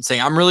coming out and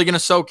saying, I'm really going to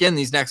soak in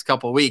these next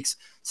couple of weeks.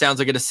 Sounds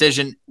like a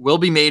decision will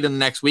be made in the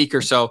next week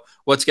or so.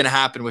 What's going to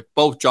happen with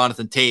both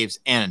Jonathan Toews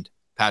and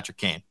Patrick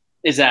Kane?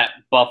 Is that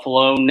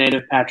Buffalo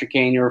native Patrick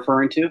Kane you're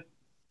referring to?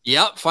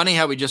 Yep. Funny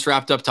how we just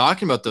wrapped up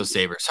talking about those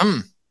Sabres.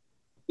 I'm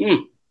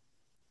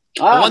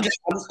just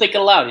thinking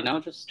aloud,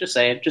 just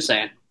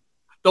saying.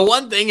 The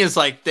one thing is,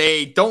 like,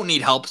 they don't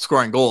need help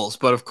scoring goals,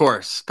 but of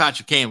course,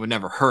 Patrick Kane would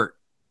never hurt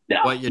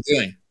what you're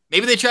doing.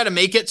 Maybe they try to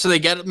make it so they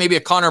get maybe a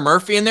Connor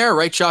Murphy in there, a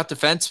right shot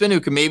defenseman who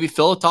can maybe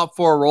fill a top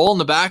four role in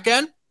the back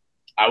end.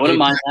 I wouldn't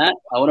mind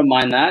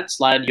that.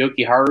 Slide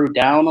Yoki Haru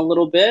down a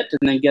little bit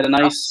and then get a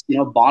nice,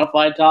 bona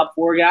fide top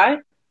four guy.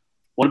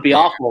 Wouldn't be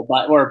awful,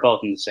 but we're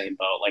both in the same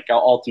boat. Like,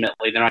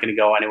 ultimately, they're not going to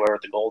go anywhere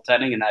with the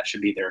goaltending, and that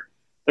should be their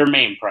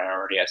main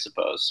priority, I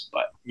suppose.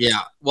 But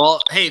yeah,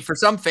 well, hey, for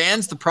some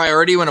fans, the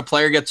priority when a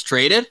player gets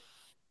traded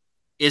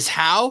is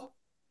how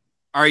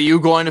are you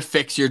going to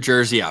fix your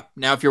jersey up?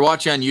 Now, if you're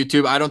watching on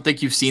YouTube, I don't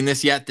think you've seen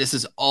this yet. This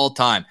is all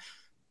time.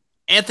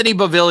 Anthony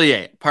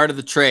Beauvillier, part of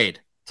the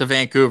trade to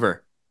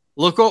Vancouver.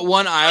 Look what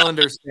one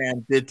Islanders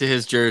fan did to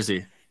his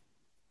jersey.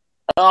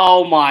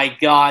 Oh, my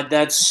God.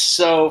 That's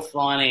so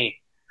funny.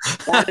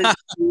 That is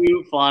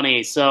too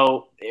funny.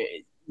 So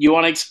you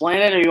want to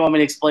explain it or you want me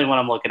to explain what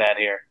I'm looking at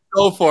here?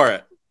 Go for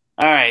it.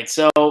 All right.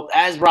 So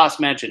as Ross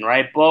mentioned,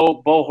 right,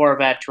 Bo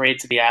Horvat trade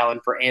to the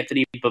Island for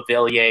Anthony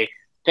Beauvillier.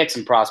 Picks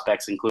and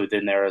prospects included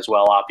in there as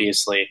well,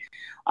 obviously.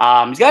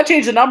 He's got to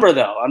change the number,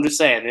 though. I'm just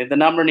saying. The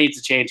number needs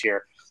to change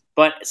here.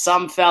 But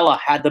some fella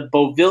had the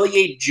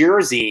Beauvillier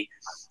jersey,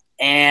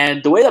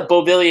 and the way that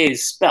Beauvillier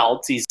is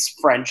spelled, he's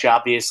French,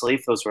 obviously,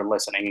 for those who are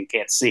listening and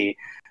can't see.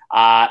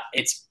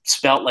 It's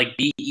spelled like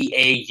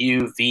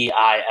Beauvillier.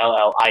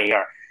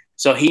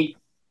 So he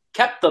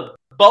kept the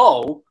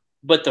Beau,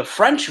 but the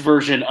French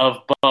version of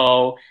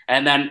Beau,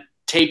 and then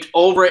taped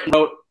over it and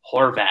wrote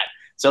Horvat.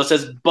 So it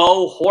says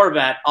Bo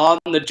Horvat on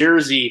the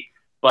jersey,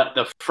 but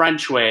the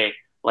French way,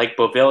 like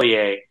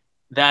Beauvillier.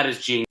 That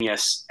is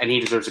genius, and he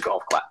deserves a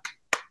golf clap.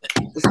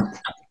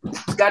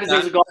 This guy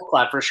deserves a golf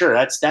clap for sure.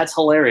 That's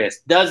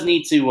hilarious. Does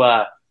need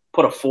to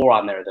put a 4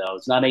 on there, though.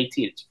 It's not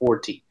 18, it's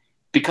 14.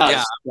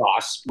 Because,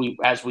 Ross,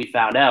 as we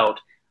found out,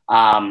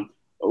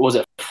 was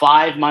it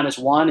 5 minus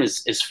 1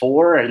 is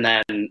 4, and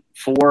then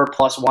 4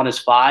 plus 1 is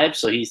 5,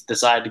 so he's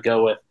decided to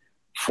go with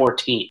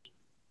 14.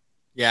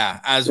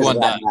 Yeah, as one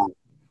does.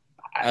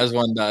 As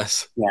one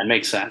does. Yeah, it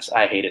makes sense.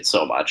 I hate it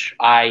so much.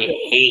 I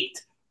hate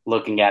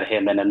looking at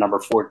him in a number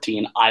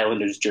 14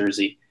 Islanders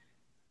jersey.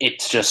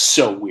 It's just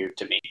so weird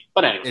to me.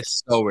 But anyway.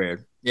 It's so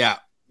weird. Yeah.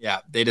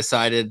 They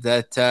decided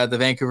that the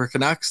Vancouver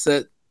Canucks,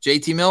 that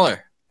JT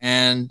Miller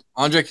and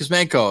Andrei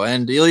Kuzmenko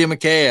and Ilya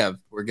Mikheyev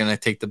were going to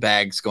take the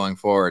bags going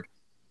forward.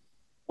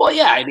 Well,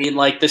 yeah. I mean,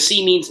 like, the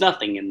C means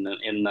nothing in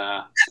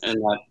that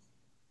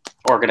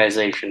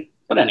organization.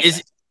 But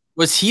anyway.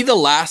 Was he the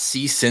last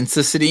C since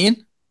the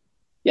Sedin?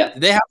 Yeah.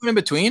 Did they happen in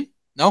between?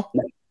 No.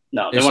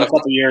 They won a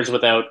couple years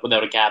without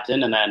a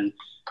captain, and then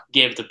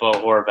gave to Bo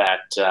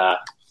Horvat a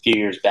few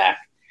years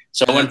back.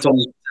 So it went from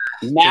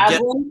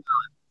Madeline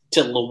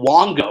to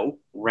Luongo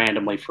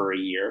randomly for a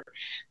year,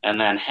 and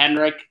then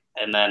Henrik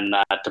and then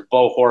to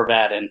Bo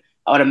Horvat, and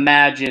I would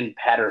imagine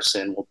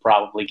Pettersson will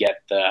probably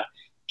get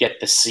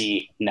the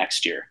C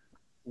next year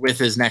with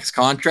his next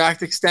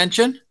contract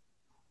extension.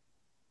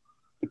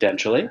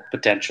 Potentially.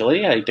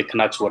 I think the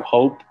Canucks would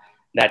hope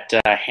that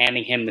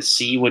handing him the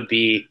C would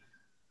be,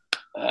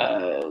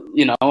 a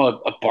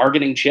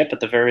bargaining chip at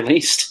the very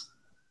least.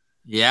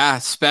 Yeah,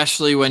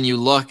 especially when you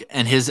look,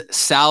 and his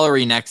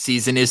salary next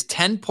season is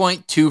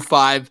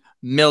 $10.25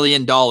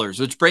 million,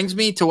 which brings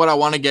me to what I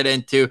want to get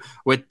into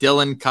with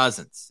Dylan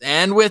Cozens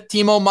and with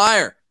Timo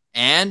Meier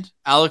and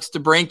Alex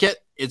DeBrincat.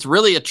 It's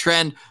really a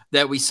trend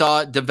that we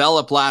saw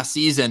develop last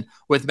season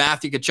with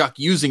Matthew Tkachuk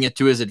using it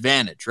to his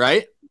advantage,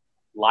 right?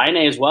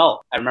 Laine as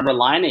well. I remember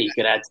Laine you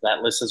could add to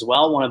that list as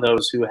well. One of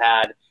those who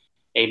had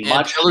a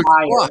much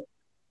higher. Dubois.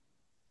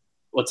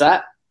 What's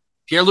that?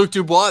 Pierre-Luc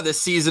Dubois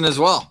this season as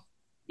well.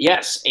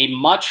 Yes, a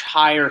much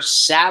higher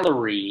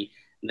salary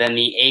than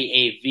the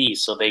AAV.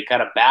 So they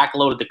kind of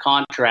backloaded the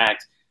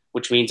contract,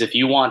 which means if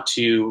you want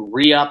to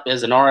re-up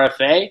as an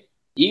RFA,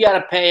 you got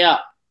to pay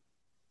up.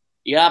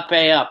 You got to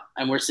pay up.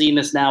 And we're seeing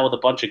this now with a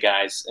bunch of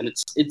guys. And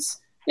it's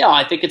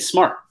I think it's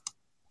smart.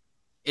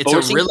 It's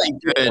a really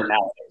good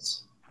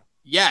nowadays.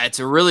 Yeah, it's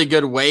a really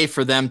good way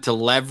for them to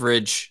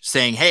leverage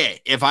saying,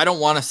 hey, if I don't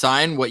want to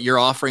sign what you're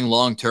offering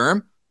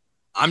long-term,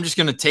 I'm just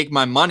going to take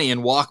my money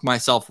and walk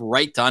myself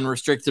right to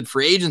unrestricted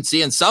free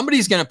agency, and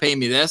somebody's going to pay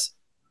me this.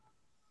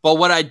 But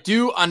what I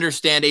do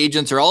understand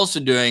agents are also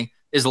doing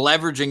is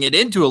leveraging it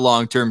into a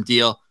long-term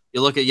deal.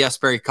 You look at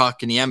Jesperi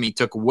Kotkaniemi,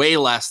 took way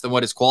less than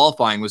what his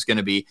qualifying was going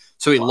to be,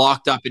 so he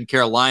locked up in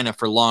Carolina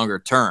for longer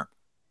term.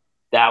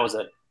 That was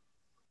a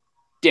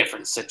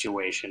different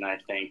situation, I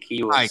think.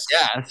 He was, I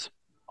guess.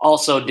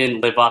 Also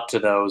didn't live up to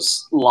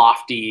those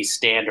lofty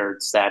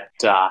standards that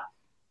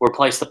were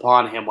placed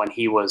upon him when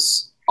he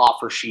was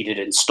offer sheeted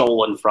and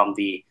stolen from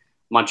the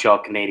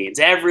Montreal Canadiens.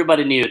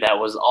 Everybody knew that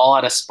was all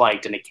out of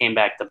spite, and it came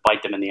back to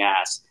bite them in the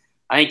ass.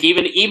 I think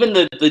even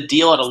the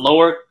deal at a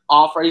lower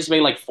offer, he's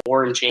made like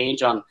 $4 and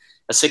change on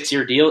a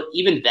 6-year deal.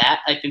 Even that,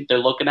 I think they're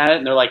looking at it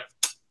and they're like,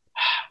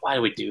 why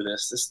do we do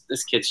this?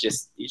 This kid's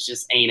just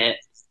ain't it.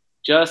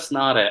 Just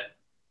not it.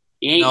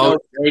 He ain't no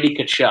Brady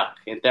Tkachuk.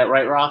 Ain't that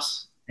right,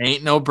 Ross?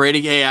 Ain't no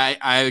Brady. Hey,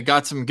 I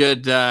got some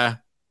good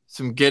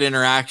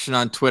interaction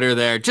on Twitter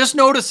there. Just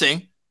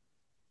noticing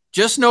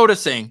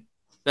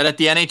that at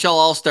the NHL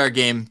All-Star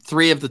Game,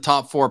 3 of the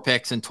top 4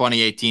 picks in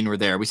 2018 were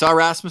there. We saw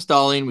Rasmus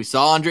Dahlin, we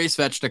saw Andrei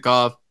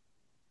Svechnikov,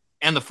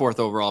 and the 4th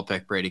overall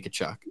pick, Brady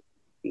Tkachuk.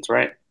 That's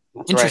right.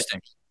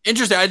 Interesting. It's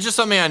just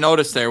something I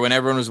noticed there when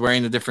everyone was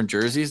wearing the different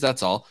jerseys.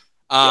 That's all.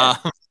 Yeah.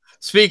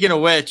 Speaking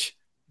of which,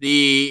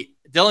 the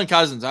Dylan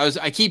Cozens,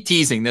 I keep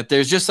teasing that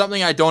there's just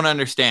something I don't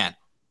understand.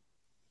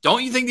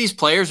 Don't you think these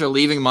players are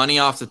leaving money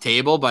off the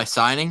table by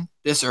signing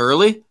this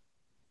early?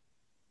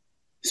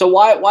 So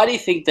why do you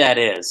think that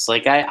is?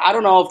 Like, I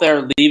don't know if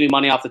they're leaving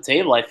money off the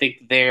table. I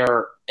think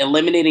they're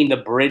eliminating the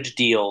bridge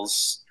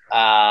deals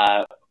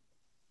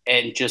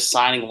and just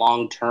signing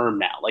long-term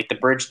now. Like the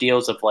bridge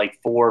deals of like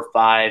 $4 or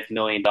 $5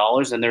 million,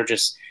 and they're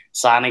just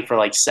signing for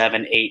like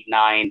 7, 8,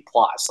 9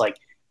 plus. Like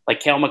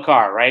Cale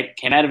Makar, right?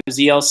 Came out of his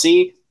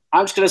ELC.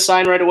 I'm just going to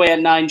sign right away at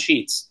 9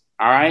 sheets.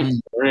 All right?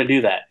 We're going to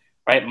do that.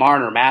 Right?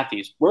 Marner,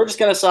 Matthews. We're just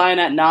going to sign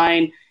at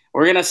 9.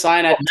 We're going to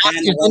sign at 10.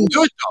 Matthews didn't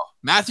do it, though.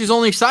 Matthews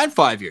only signed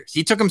 5 years.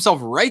 He took himself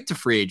right to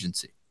free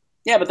agency.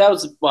 Yeah, but that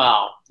was,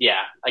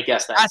 I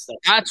guess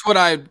that's what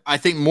I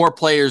think more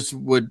players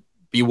would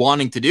be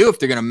wanting to do if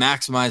they're going to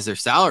maximize their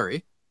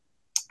salary.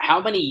 How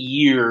many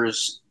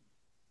years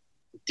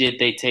did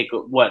they take?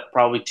 What,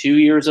 probably 2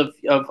 years of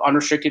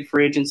unrestricted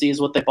free agency is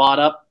what they bought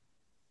up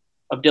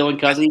of Dylan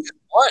Cozens?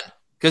 What?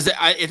 Because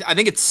I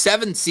think it's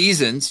 7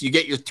 seasons. You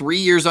get your 3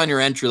 years on your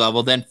entry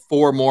level, then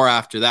 4 more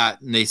after that,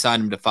 and they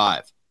signed him to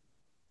 5.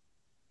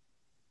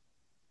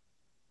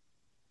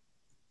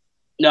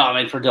 No,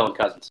 I mean for Dylan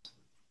Cozens.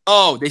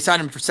 Oh, they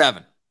signed him for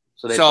 7.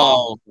 So they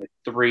bought like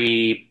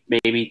 3,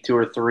 maybe 2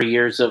 or 3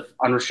 years of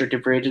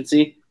unrestricted free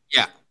agency.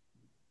 Yeah.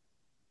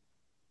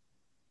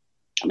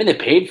 I mean, they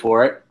paid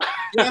for it.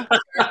 Yeah.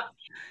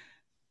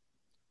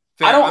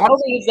 I don't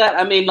think it's that.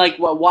 I mean, like,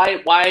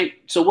 why?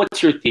 So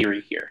what's your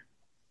theory here?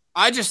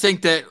 I just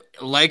think that,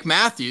 like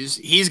Matthews,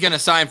 he's going to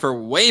sign for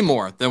way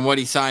more than what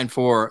he signed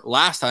for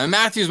last time. And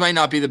Matthews might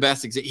not be the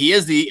best. He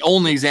is the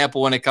only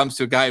example when it comes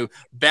to a guy who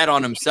bet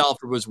on himself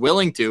or was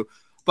willing to.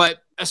 But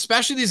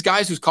especially these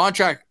guys whose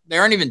contract, they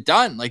aren't even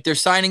done. Like, they're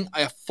signing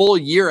a full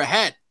year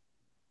ahead.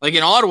 Like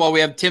in Ottawa, we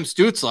have Tim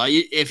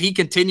Stützle. If he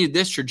continued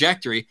this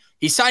trajectory,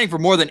 he's signing for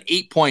more than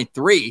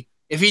 8.3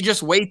 if he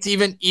just waits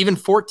even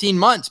 14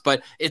 months.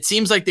 But it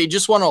seems like they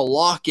just want to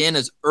lock in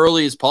as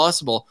early as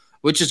possible,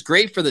 which is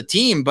great for the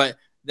team. But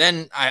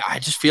then I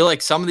just feel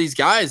like some of these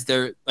guys,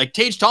 they're like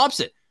Tage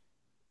Thompson.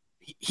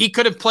 He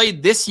could have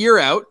played this year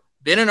out,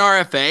 been an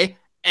RFA,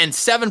 and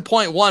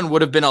 7.1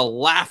 would have been a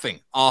laughing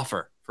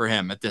offer for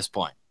him at this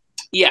point.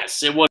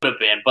 Yes, it would have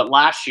been. But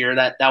last year,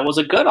 that was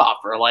a good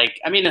offer. Like,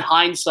 I mean, in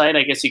hindsight,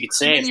 I guess you could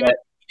say that.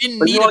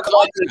 Didn't need a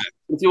contract.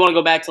 If you want to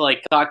go back to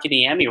like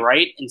Kotkaniemi,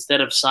 right?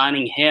 Instead of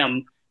signing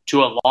him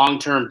to a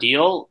long-term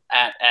deal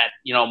at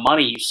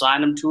money. You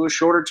sign him to a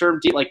shorter-term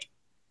deal. Like,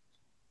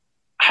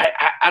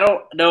 I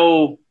don't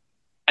know.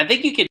 I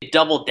think you could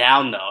double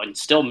down, though, and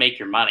still make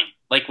your money.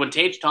 Like, when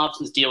Tage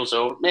Thompson's deal is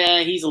over,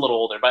 he's a little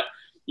older, but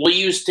we'll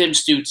use Tim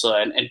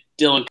Stützle and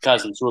Dylan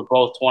Cousins, who are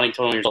both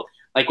 21 years old.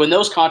 Like, when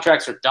those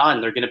contracts are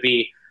done, they're going to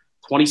be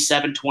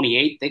 27,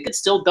 28. They could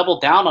still double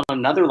down on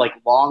another, like,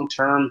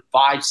 long-term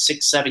 5,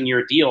 6,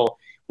 7-year deal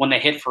when they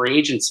hit free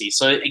agency.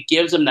 So it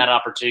gives them that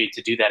opportunity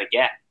to do that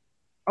again.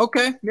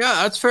 Okay.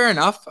 Yeah, that's fair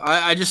enough.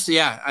 I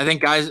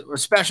think guys,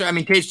 especially, I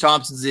mean, Tage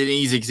Thompson's an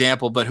easy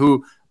example, but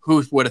who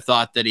would have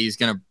thought that he's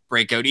going to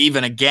break out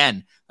even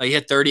again? Like, he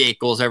hit 38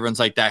 goals. Everyone's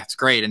like, that's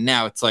great. And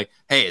now it's like,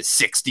 hey, is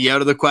 60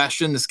 out of the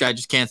question? This guy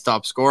just can't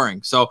stop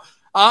scoring. So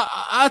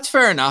that's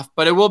fair enough,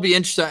 but it will be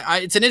interesting.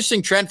 It's an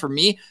interesting trend for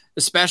me,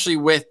 especially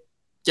with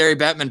Gary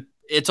Bettman.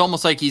 It's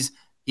almost like he's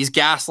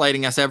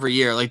gaslighting us every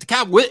year. Like, the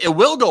cap, it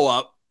will go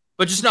up,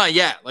 but just not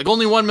yet. Like,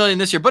 only $1 million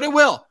this year, but it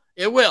will.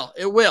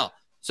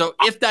 So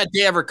if that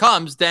day ever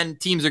comes, then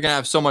teams are going to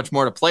have so much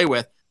more to play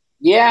with.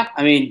 Yeah,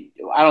 I mean,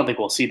 I don't think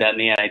we'll see that in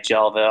the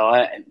NHL,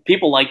 though.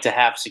 People like to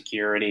have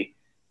security.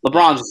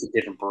 LeBron's just a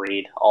different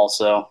breed,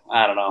 also.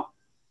 I don't know.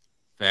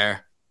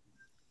 Fair.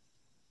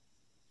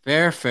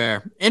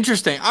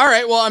 Interesting. All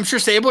right, well, I'm sure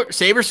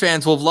Sabres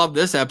fans will have loved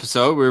this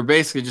episode. We were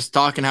basically just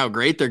talking how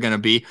great they're going to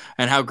be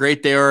and how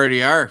great they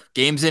already are.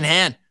 Games in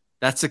hand.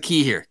 That's the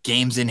key here.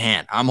 Games in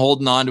hand. I'm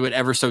holding on to it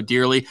ever so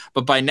dearly,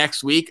 but by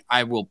next week,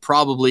 I will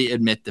probably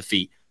admit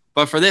defeat.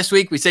 But for this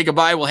week, we say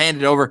goodbye. We'll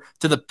hand it over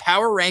to the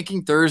Power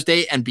Ranking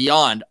Thursday and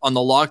beyond on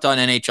the Locked On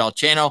NHL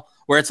channel,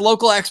 where it's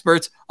local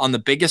experts on the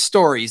biggest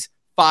stories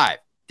 5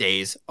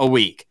 days a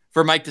week.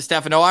 For Mike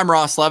DiStefano, I'm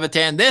Ross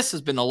Levitan. This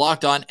has been the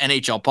Locked On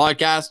NHL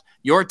podcast,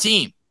 your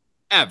team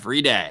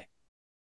every day.